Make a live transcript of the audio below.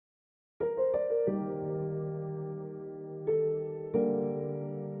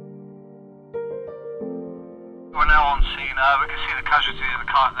we can see the casualty of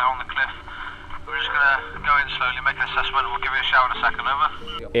the cart there on the cliff. We're just going to go in slowly, make an assessment, and we'll give you a shout in a second,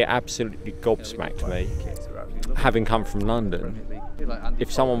 over. It absolutely gobsmacked me, having come from London.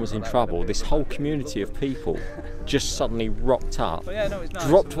 If someone was in trouble, this whole community of people just suddenly rocked up,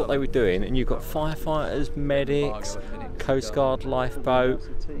 dropped what they were doing, and you've got firefighters, medics, Coast Guard, lifeboat,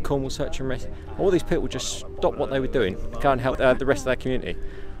 Cornwall Search and Rescue. All these people just stopped what they were doing to go and help the rest of their community.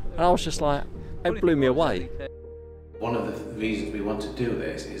 And I was just like, it blew me away. One of the reasons we want to do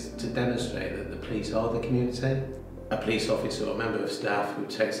this is to demonstrate that the police are the community. A police officer or member of staff who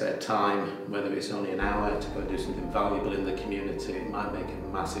takes their time, whether it's only an hour, to go and do something valuable in the community, it might make a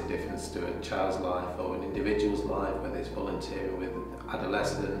massive difference to a child's life or an individual's life, whether it's volunteering with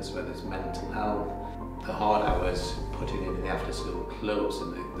adolescents, whether it's mental health. The hard hours, putting in the after-school clubs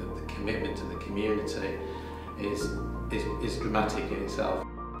and the commitment to the community is dramatic in itself.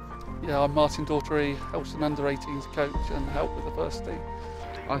 Yeah, I'm Martin Daughtry, helps an under-18s coach and help with the first team.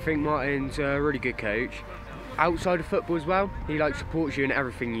 I think Martin's a really good coach. Outside of football as well, he supports you in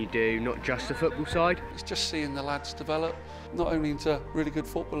everything you do, not just the football side. It's just seeing the lads develop, not only into really good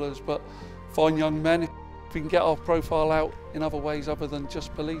footballers, but fine young men. If we can get our profile out in other ways other than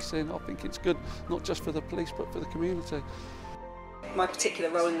just policing, I think it's good, not just for the police, but for the community. My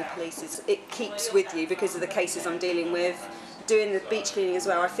particular role in the police is it keeps with you because of the cases I'm dealing with. Doing the beach cleaning as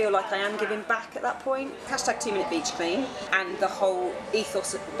well, I feel like I am giving back at that point. Hashtag 2 minute beach clean, and the whole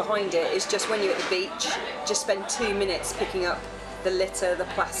ethos behind it is just when you're at the beach, just spend 2 minutes picking up the litter, the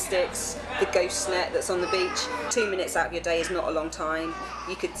plastics, the ghost net that's on the beach. 2 minutes out of your day is not a long time.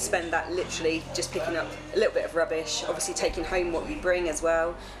 You could spend that literally just picking up a little bit of rubbish, obviously taking home what you bring as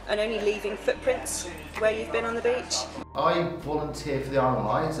well, and only leaving footprints where you've been on the beach. I volunteer for the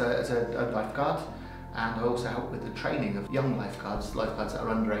RMI as a lifeguard, and I also help with the training of young lifeguards that are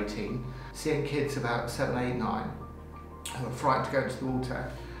under 18, seeing kids about 7, 8, 9 who are frightened to go into the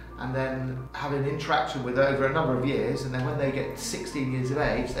water, and then having interaction with over a number of years, and then when they get 16 years of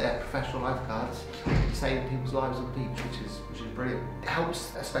age, they're professional lifeguards saving people's lives on the beach, which is brilliant. It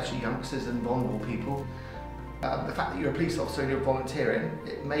helps especially youngsters and vulnerable people. The fact that you're a police officer and you're volunteering,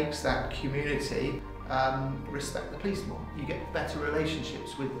 it makes that community respect the police more. You get better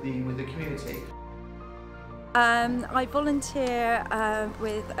relationships with the community. I volunteer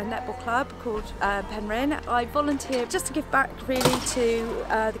with a netball club called Penryn. I volunteer just to give back really to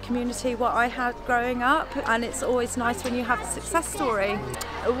the community what I had growing up, and it's always nice when you have a success story.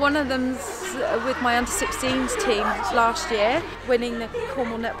 One of them's with my under-16s team last year, winning the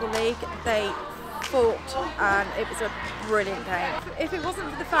Cornwall Netball League. They fought and it was a brilliant game. If it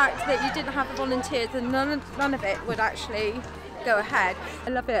wasn't for the fact that you didn't have the volunteers, then none of it would actually go ahead. I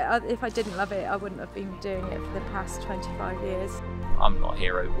love it. If I didn't love it, I wouldn't have been doing it for the past 25 years. I'm not a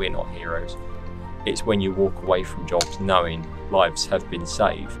hero, we're not heroes. It's when you walk away from jobs knowing lives have been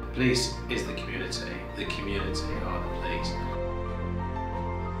saved. Police is the community are the police.